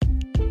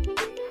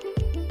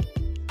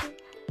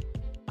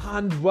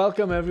And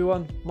welcome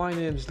everyone, my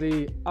name's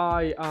Lee,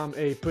 I am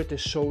a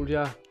British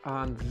soldier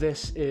and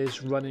this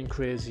is Running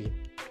Crazy.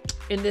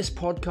 In this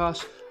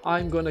podcast,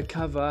 I'm going to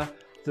cover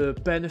the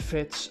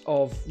benefits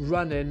of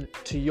running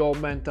to your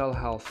mental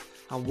health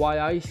and why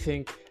I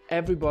think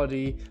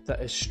everybody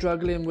that is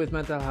struggling with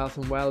mental health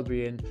and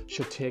well-being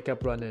should take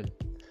up running.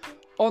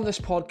 On this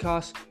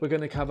podcast, we're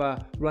going to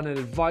cover running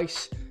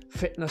advice,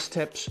 fitness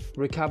tips,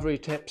 recovery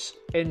tips,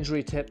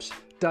 injury tips,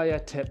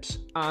 diet tips,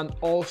 and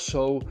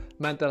also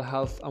mental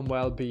health and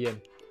well-being.